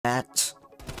that,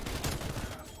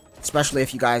 especially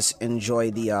if you guys enjoy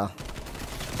the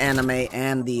anime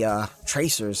and the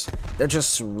tracers. They're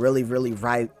just really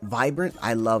vibrant.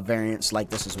 I love variants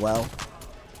like this as well.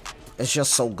 It's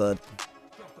just so good.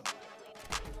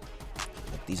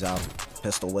 Get these out.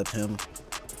 Pistol whip him.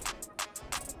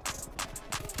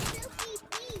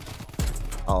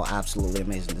 Oh, absolutely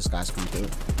amazing. This guy's come through.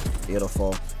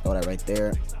 Beautiful. Throw that right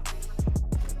there.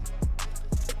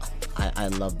 I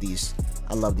love these.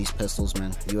 I love these pistols,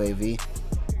 man. UAV.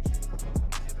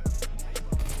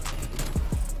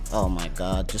 Oh my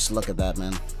god, just look at that,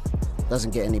 man.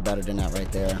 Doesn't get any better than that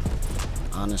right there,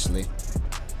 honestly.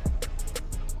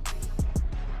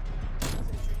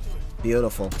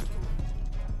 Beautiful.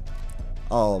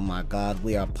 Oh my god,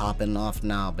 we are popping off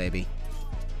now, baby.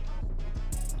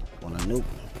 Want a nuke.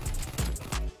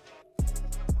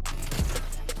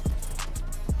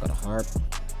 Got a heart.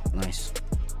 Nice.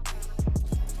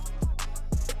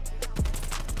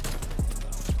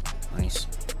 Nice.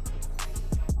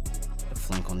 The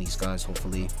flank on these guys,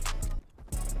 hopefully.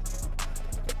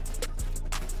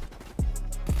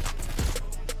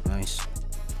 Nice.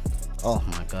 Oh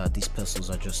my god, these pistols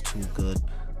are just too good.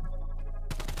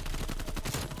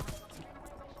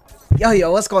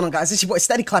 Yo, what's going on, guys? It's your boy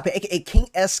Steadyklappin, aka King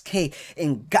SK,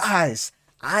 and guys,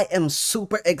 I am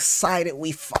super excited.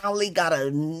 We finally got a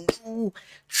new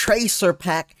Tracer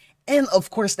pack, and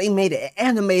of course, they made it an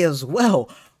anime as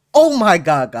well. Oh my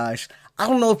god, guys. I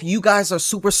don't know if you guys are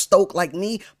super stoked like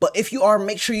me, but if you are,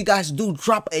 make sure you guys do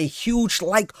drop a huge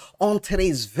like on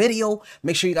today's video.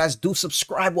 Make sure you guys do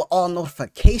subscribe with all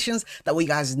notifications. That way you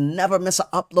guys never miss an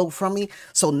upload from me.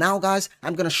 So now, guys,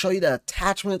 I'm going to show you the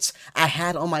attachments I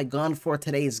had on my gun for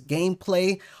today's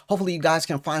gameplay. Hopefully you guys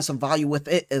can find some value with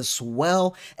it as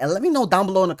well. And let me know down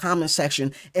below in the comment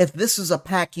section if this is a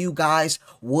pack you guys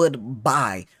would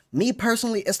buy. Me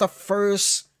personally, it's the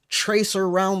first Tracer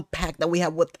round pack that we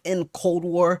have within Cold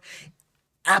War.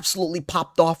 Absolutely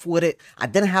popped off with it. I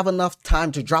didn't have enough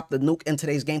time to drop the nuke in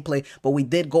today's gameplay, but we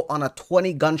did go on a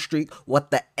 20 gun streak with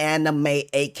the anime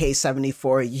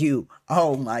AK74U.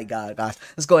 Oh my god, guys.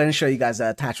 Let's go ahead and show you guys the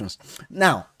attachments.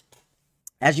 Now,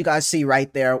 as you guys see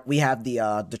right there, we have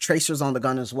the tracers on the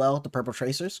gun as well, the purple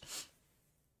tracers.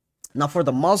 Now for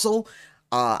the muzzle,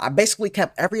 I basically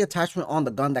kept every attachment on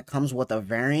the gun that comes with a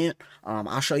variant.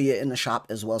 I'll show you in the shop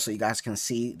as well so you guys can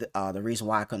see the reason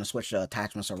why I couldn't switch the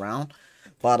attachments around.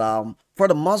 But for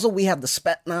the muzzle, we have the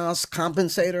Spetsnaz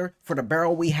compensator. For the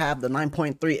barrel, we have the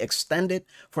 9.3 extended.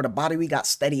 For the body, we got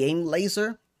steady aim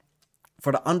laser.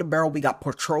 For the underbarrel, we got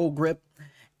patrol grip.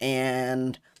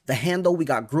 And the handle, we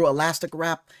got GRU elastic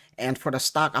wrap. And for the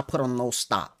stock, I put on no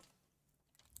stock.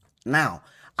 Now,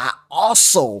 I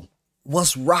also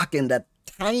was rocking the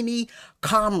Tiny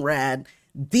Comrade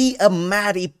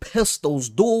D-Amati pistols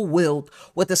dual wield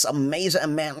with this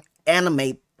amazing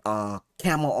anime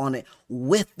camo on it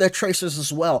with the tracers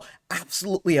as well.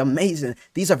 Absolutely amazing.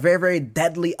 These are very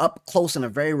deadly up close and a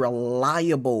very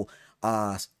reliable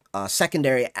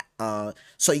secondary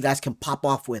so you guys can pop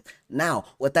off with. Now,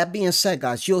 with that being said,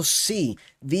 guys, you'll see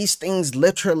these things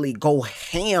literally go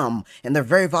ham and they're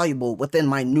very valuable within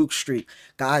my nuke streak.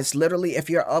 Guys, literally, if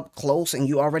you're up close and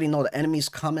you already know the enemy's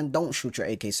coming, don't shoot your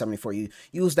AK-74U.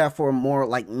 Use that for more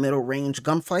like middle range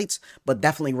gunfights, but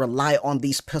definitely rely on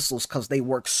these pistols because they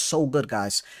work so good,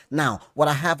 guys. Now, what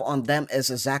I have on them is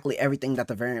exactly everything that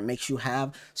the variant makes you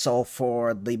have. So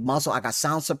for the muzzle, I got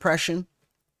sound suppression.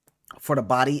 For the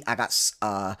body, I got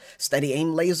steady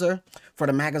aim laser. For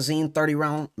the magazine, 30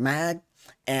 round mag.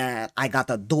 And I got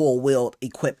the dual wield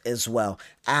equipped as well.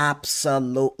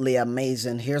 Absolutely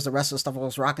amazing. Here's the rest of the stuff I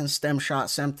was rocking. Stem shot,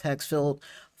 Semtex,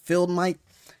 field mic,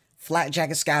 flat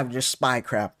jacket scavenger, spy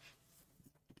crap.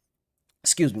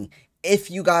 Excuse me. If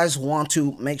you guys want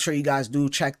to, make sure you guys do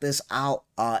check this out.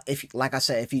 If, like I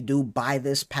said, if you do buy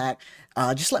this pack,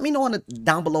 just let me know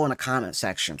down below in the comment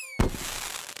section.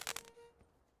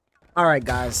 Alright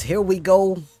guys, here we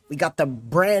go. We got the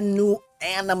brand new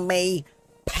anime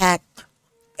pack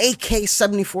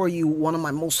AK-74U, one of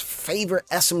my most favorite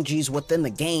SMGs within the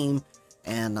game.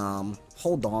 And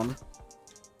hold on.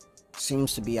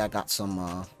 Seems to be I got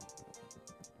some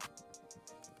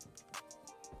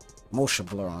motion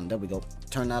blur on. There we go.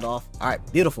 Turn that off. Alright,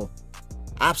 beautiful.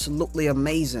 Absolutely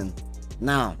amazing.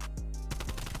 Now,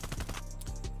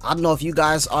 I don't know if you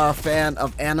guys are a fan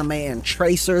of anime and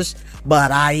tracers,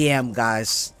 but I am,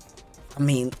 guys. I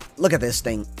mean, look at this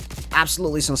thing.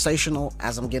 Absolutely sensational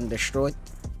as I'm getting destroyed.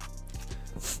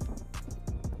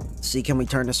 See, can we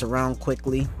turn this around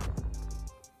quickly?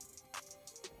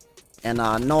 And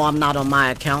no, I'm not on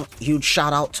my account. Huge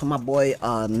shout out to my boy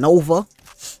Nova.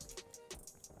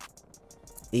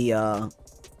 He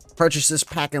purchase this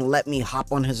pack and let me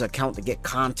hop on his account to get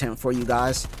content for you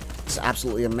guys. It's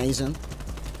absolutely amazing.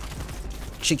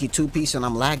 Cheeky 2-piece, and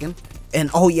I'm lagging. And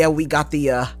oh yeah, we got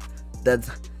the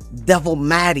Devil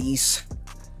Maddies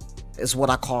is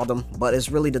what I call them, but it's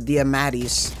really the Dia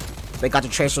Maddies. They got the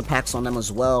tracer packs on them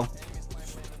as well.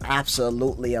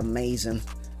 Absolutely amazing.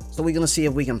 So we're gonna see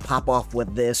if we can pop off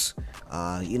with this,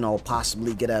 you know,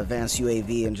 possibly get an advanced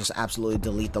UAV and just absolutely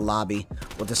delete the lobby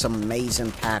with this amazing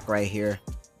pack right here.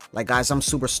 Like, guys, I'm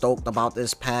super stoked about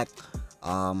this pack.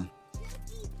 Modern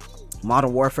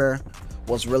Warfare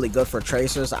was really good for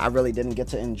tracers. I really didn't get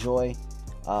to enjoy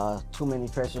too many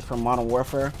tracers from Modern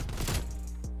Warfare,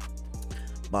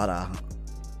 but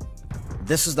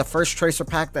this is the first tracer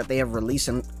pack that they have released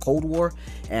in Cold War,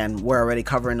 and we're already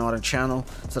covering on the channel,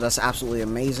 so that's absolutely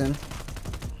amazing.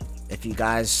 If you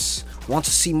guys want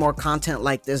to see more content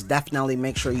like this, definitely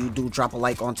make sure you do drop a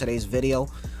like on today's video.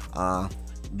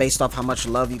 Based off how much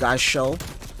love you guys show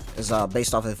is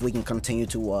based off if we can continue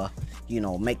to you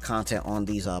know, make content on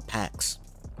these packs.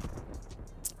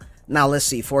 Now let's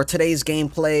see, for today's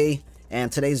gameplay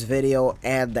and today's video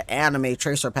and the anime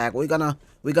tracer pack, we're gonna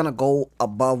go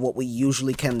above what we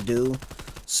usually can do.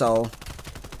 So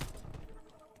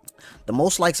the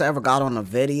most likes I ever got on a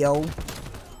video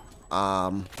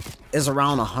is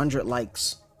around 100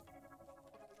 likes.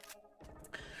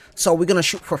 So we're gonna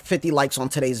shoot for 50 likes on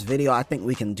today's video. I think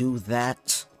we can do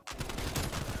that,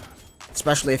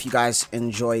 especially if you guys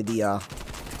enjoy the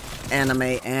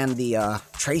anime and the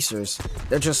tracers.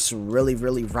 They're just really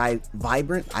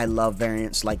vibrant. I love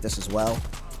variants like this as well.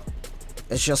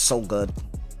 It's just so good.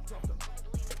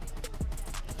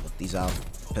 Put these out.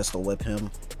 Pistol whip him.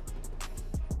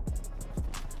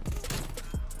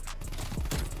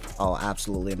 Oh,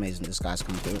 absolutely amazing. This guy's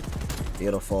coming through.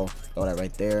 Beautiful. Throw that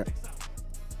right there.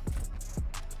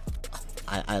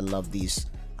 I love these.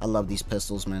 I love these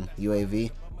pistols, man.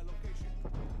 UAV.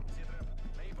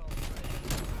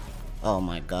 Oh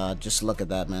my god, just look at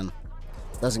that, man.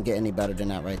 Doesn't get any better than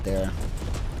that right there,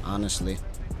 honestly.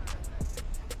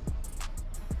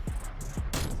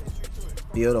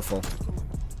 Beautiful.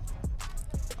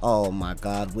 Oh my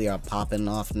god, we are popping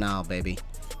off now, baby.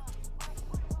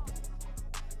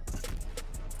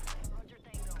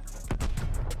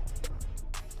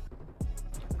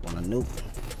 Want a nuke.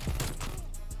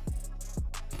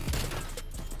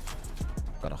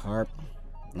 Got a harp.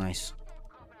 Nice.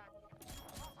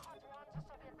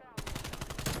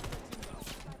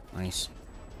 Nice.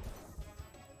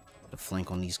 The flank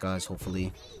on these guys,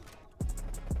 hopefully.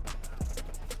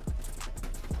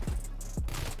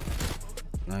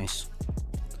 Nice.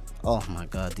 Oh my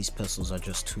god, these pistols are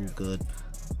just too good.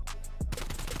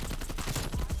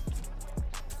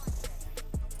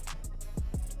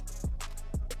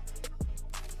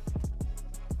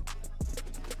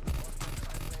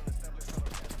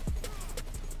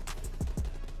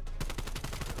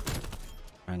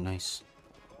 Alright, nice.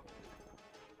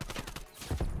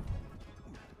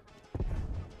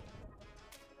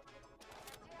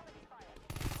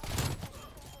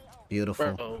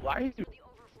 Beautiful. Bro, why you...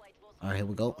 Alright, here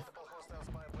we go.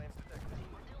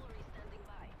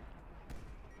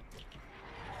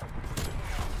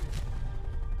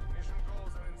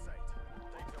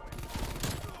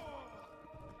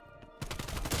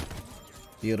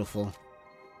 Beautiful.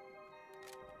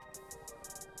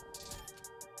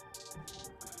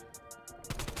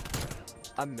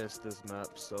 I miss this map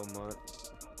so much.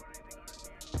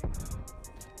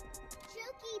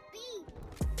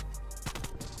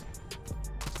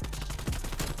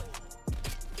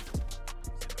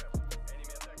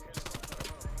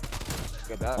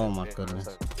 Oh my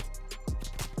goodness.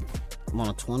 I'm on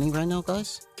a 20 right now,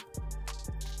 guys.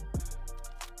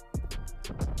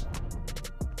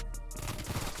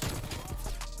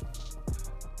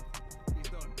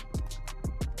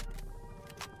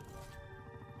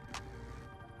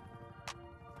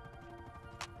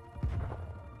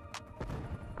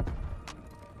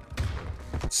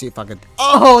 See if I could.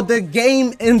 Oh, the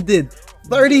game ended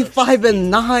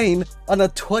 35-9 on a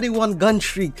 21 gun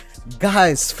streak.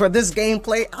 Guys, for this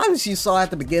gameplay, obviously you saw at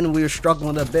the beginning we were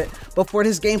struggling a bit, but for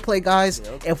this gameplay, guys,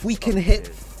 if we can hit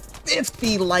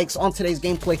 50 likes on today's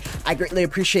gameplay, I greatly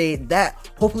appreciate that.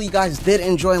 Hopefully you guys did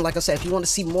enjoy, and like I said, if you want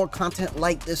to see more content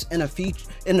like this in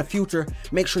the future,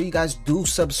 make sure you guys do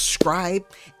subscribe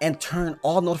and turn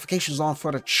all notifications on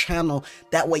for the channel.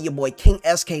 That way your boy King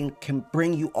SK can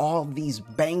bring you all these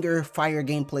banger fire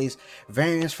gameplays,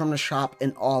 variants from the shop,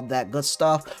 and all that good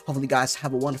stuff. Hopefully you guys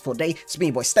have a wonderful day. It's me,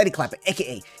 your boy Steadyklappin,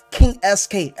 aka King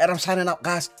SK, and I'm signing out,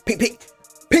 guys.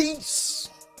 Peace.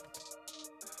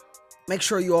 Make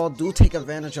sure you all do take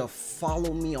advantage of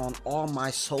follow me on all my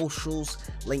socials,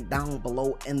 link down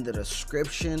below in the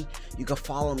description. You can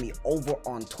follow me over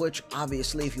on Twitch,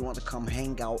 obviously, if you want to come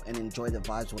hang out and enjoy the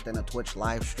vibes within a Twitch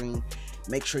live stream.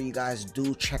 Make sure you guys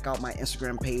do check out my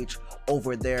Instagram page.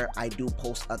 Over there, I do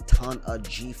post a ton of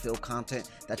G-Feel content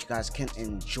that you guys can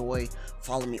enjoy.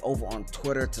 Follow me over on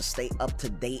Twitter to stay up to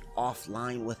date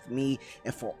offline with me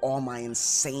and for all my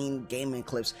insane gaming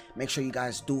clips. Make sure you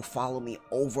guys do follow me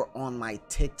over on my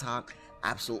TikTok.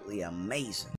 Absolutely amazing.